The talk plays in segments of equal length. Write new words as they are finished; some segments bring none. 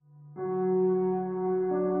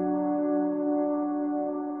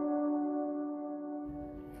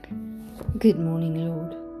Good morning,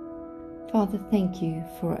 Lord. Father, thank you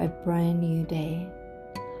for a brand new day.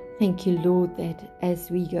 Thank you, Lord, that as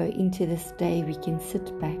we go into this day, we can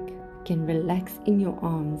sit back, we can relax in your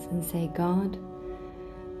arms and say, God,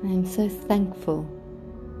 I am so thankful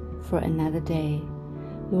for another day.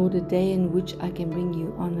 Lord, a day in which I can bring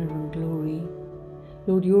you honor and glory.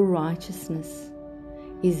 Lord, your righteousness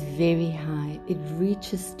is very high. It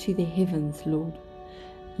reaches to the heavens, Lord.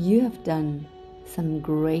 You have done some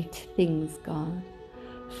great things, God.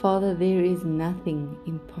 Father, there is nothing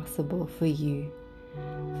impossible for you.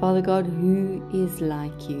 Father God, who is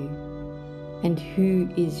like you and who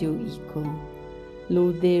is your equal?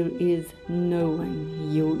 Lord, there is no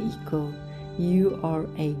one your equal. You are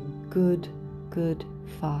a good, good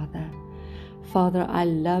Father. Father, I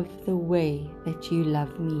love the way that you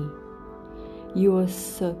love me. You are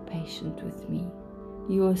so patient with me.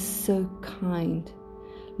 You are so kind.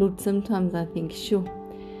 Lord, sometimes I think, sure,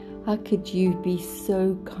 how could you be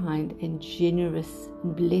so kind and generous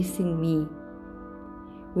in blessing me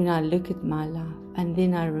when I look at my life and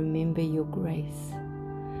then I remember your grace?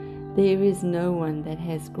 There is no one that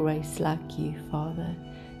has grace like you, Father.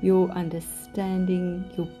 Your understanding,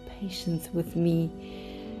 your patience with me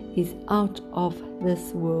is out of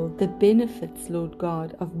this world. The benefits, Lord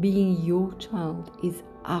God, of being your child is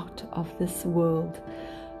out of this world.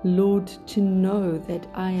 Lord, to know that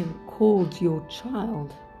I am called your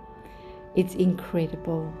child, it's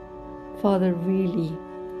incredible. Father, really,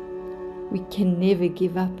 we can never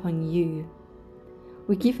give up on you.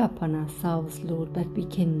 We give up on ourselves, Lord, but we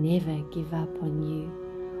can never give up on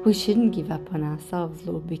you. We shouldn't give up on ourselves,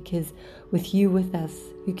 Lord, because with you with us,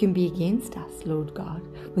 who can be against us, Lord God?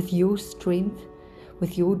 With your strength,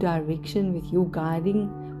 with your direction, with your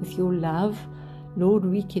guiding, with your love, Lord,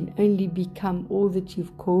 we can only become all that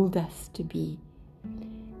you've called us to be.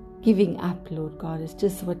 Giving up, Lord God, is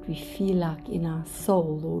just what we feel like in our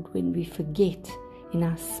soul, Lord, when we forget in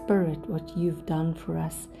our spirit what you've done for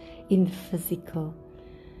us in the physical.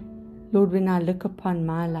 Lord, when I look upon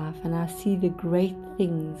my life and I see the great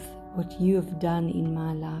things, what you have done in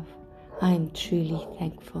my life, I am truly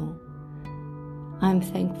thankful. I'm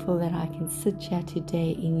thankful that I can sit here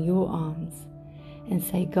today in your arms and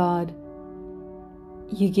say, God,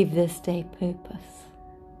 you give this day purpose.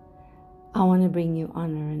 I want to bring you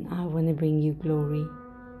honor and I want to bring you glory.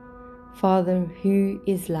 Father, who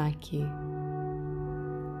is like you?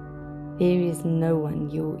 There is no one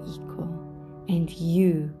your equal, and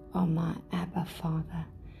you are my Abba Father.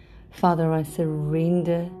 Father, I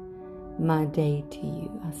surrender my day to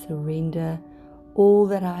you. I surrender all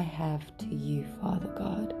that I have to you, Father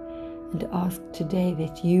God, and ask today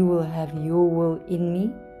that you will have your will in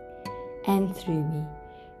me and through me.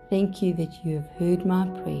 Thank you that you have heard my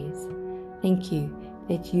prayers. Thank you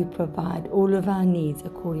that you provide all of our needs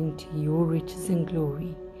according to your riches and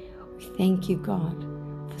glory. We thank you, God,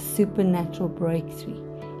 for supernatural breakthrough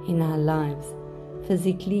in our lives,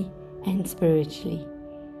 physically and spiritually.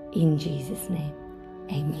 In Jesus' name,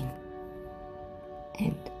 amen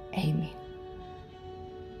and amen.